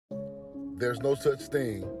There's no such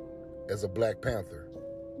thing as a black panther,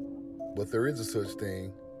 but there is a such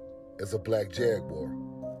thing as a black jaguar,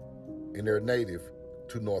 and they're native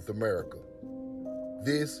to North America.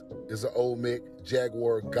 This is an Olmec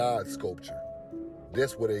Jaguar God sculpture.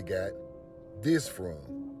 That's where they got this from.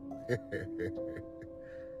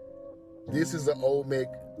 This is an Olmec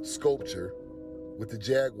sculpture with the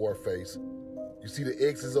jaguar face. You see the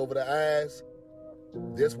X's over the eyes?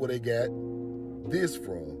 That's where they got this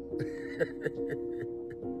from.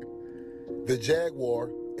 The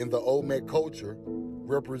jaguar in the Olmec culture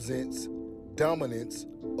represents dominance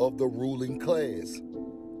of the ruling class.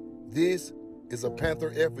 This is a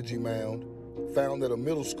panther effigy mound found at a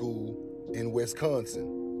middle school in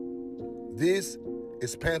Wisconsin. This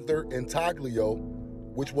is Panther Intaglio,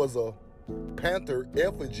 which was a panther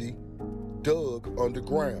effigy dug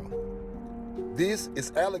underground. This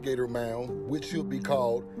is Alligator Mound, which should be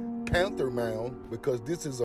called Panther Mound because this is